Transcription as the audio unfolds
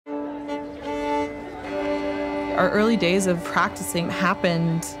Our early days of practicing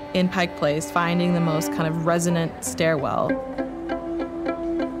happened in Pike Place, finding the most kind of resonant stairwell.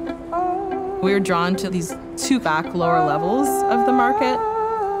 We were drawn to these two back lower levels of the market.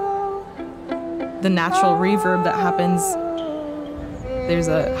 The natural reverb that happens. There's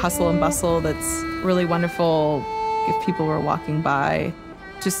a hustle and bustle that's really wonderful if people were walking by.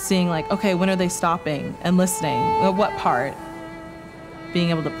 Just seeing like, okay, when are they stopping and listening? At what part? Being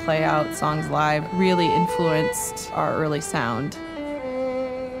able to play out songs live really influenced our early sound.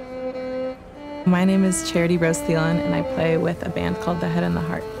 My name is Charity Rose Thielen, and I play with a band called The Head and the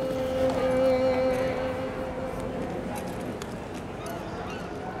Heart.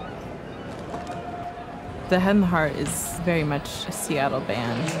 The Head and the Heart is very much a Seattle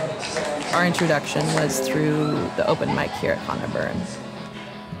band. Our introduction was through the open mic here at Honda Burn.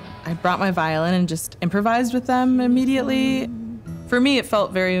 I brought my violin and just improvised with them immediately. For me, it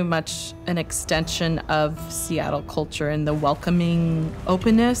felt very much an extension of Seattle culture and the welcoming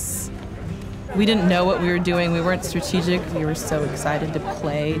openness. We didn't know what we were doing. We weren't strategic. We were so excited to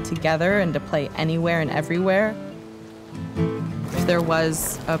play together and to play anywhere and everywhere. If there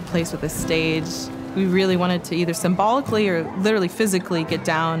was a place with a stage, we really wanted to either symbolically or literally physically get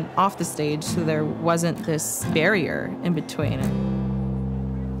down off the stage so there wasn't this barrier in between.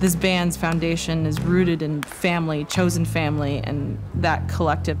 This band's foundation is rooted in family, chosen family, and that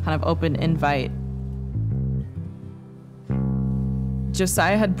collective kind of open invite.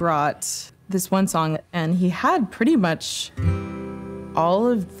 Josiah had brought this one song, and he had pretty much all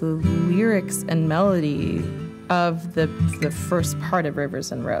of the lyrics and melody of the first part of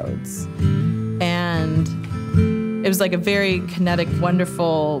Rivers and Roads. And it was like a very kinetic,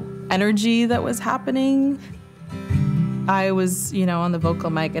 wonderful energy that was happening. I was, on the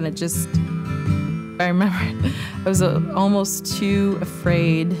vocal mic, and I remember I was almost too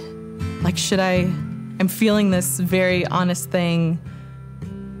afraid. Like, I'm feeling this very honest thing.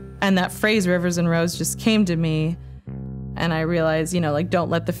 And that phrase, Rivers and Roads, just came to me. And I realized, don't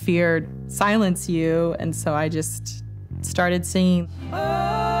let the fear silence you. And so I just started singing.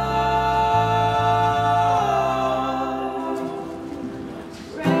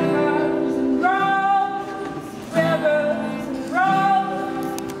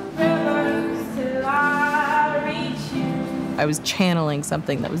 I was channeling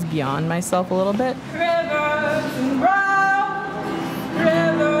something that was beyond myself a little bit. Rivers and roads,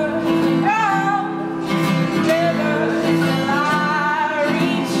 rivers and roads, rivers till I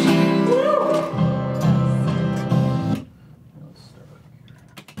reach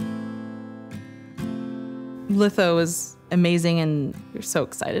you. Litho was amazing, and we're so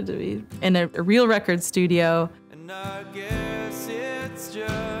excited to be in a real record studio. And I guess it's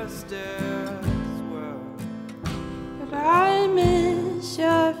just I miss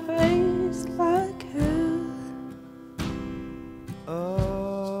your face like hell.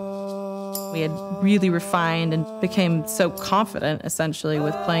 We had really refined and became so confident, essentially,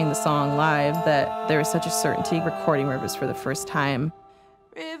 with playing the song live that there was such a certainty recording Rivers for the first time.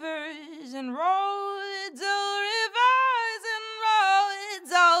 Rivers and roads, oh rivers and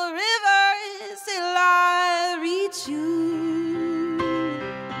roads, oh rivers till I reach you.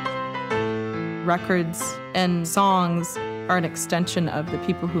 Records and songs are an extension of the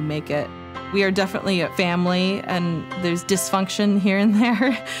people who make it. We are definitely a family, and there's dysfunction here and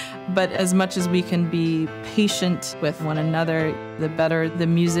there, but as much as we can be patient with one another, the better the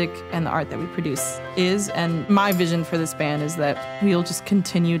music and the art that we produce is. And my vision for this band is that we'll just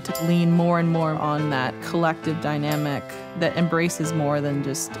continue to lean more and more on that collective dynamic that embraces more than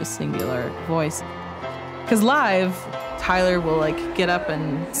just a singular voice. Because live, Tyler will get up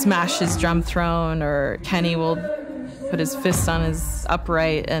and smash his drum throne, or Kenny will put his fists on his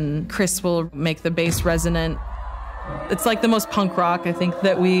upright, and Chris will make the bass resonant. It's like the most punk rock, I think,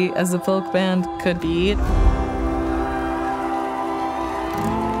 that we as a folk band could be.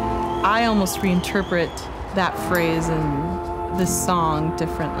 I almost reinterpret that phrase in this song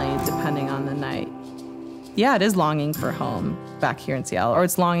differently depending on the night. Yeah, it is longing for home back here in Seattle, or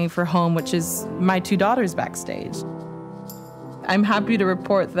it's longing for home, which is my two daughters backstage. I'm happy to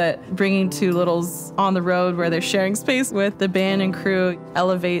report that bringing two littles on the road where they're sharing space with the band and crew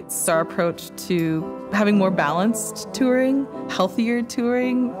elevates our approach to having more balanced touring, healthier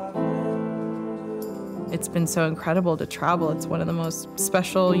touring. It's been so incredible to travel. It's one of the most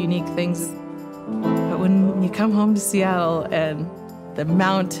special, unique things. But when you come home to Seattle and the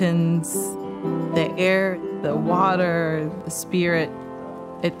mountains, the air, the water, the spirit,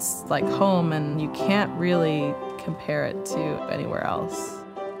 it's like home, and you can't really compare it to anywhere else.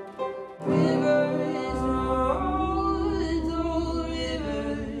 Rivers and roads, oh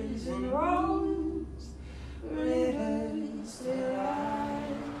rivers and roads,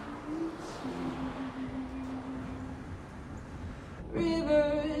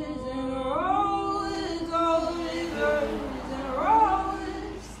 rivers